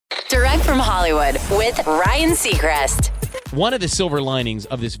from Hollywood with Ryan Seacrest. One of the silver linings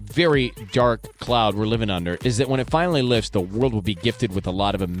of this very dark cloud we're living under is that when it finally lifts, the world will be gifted with a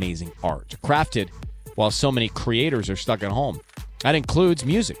lot of amazing art, crafted while so many creators are stuck at home. That includes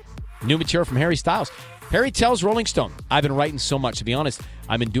music, new material from Harry Styles. Harry tells Rolling Stone, I've been writing so much. To be honest,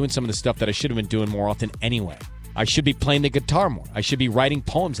 I've been doing some of the stuff that I should have been doing more often anyway. I should be playing the guitar more. I should be writing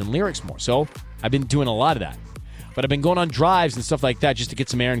poems and lyrics more. So I've been doing a lot of that. But I've been going on drives and stuff like that just to get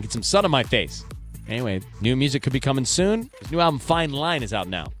some air and get some sun on my face. Anyway, new music could be coming soon. His new album, Fine Line, is out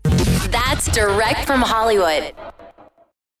now. That's direct from Hollywood.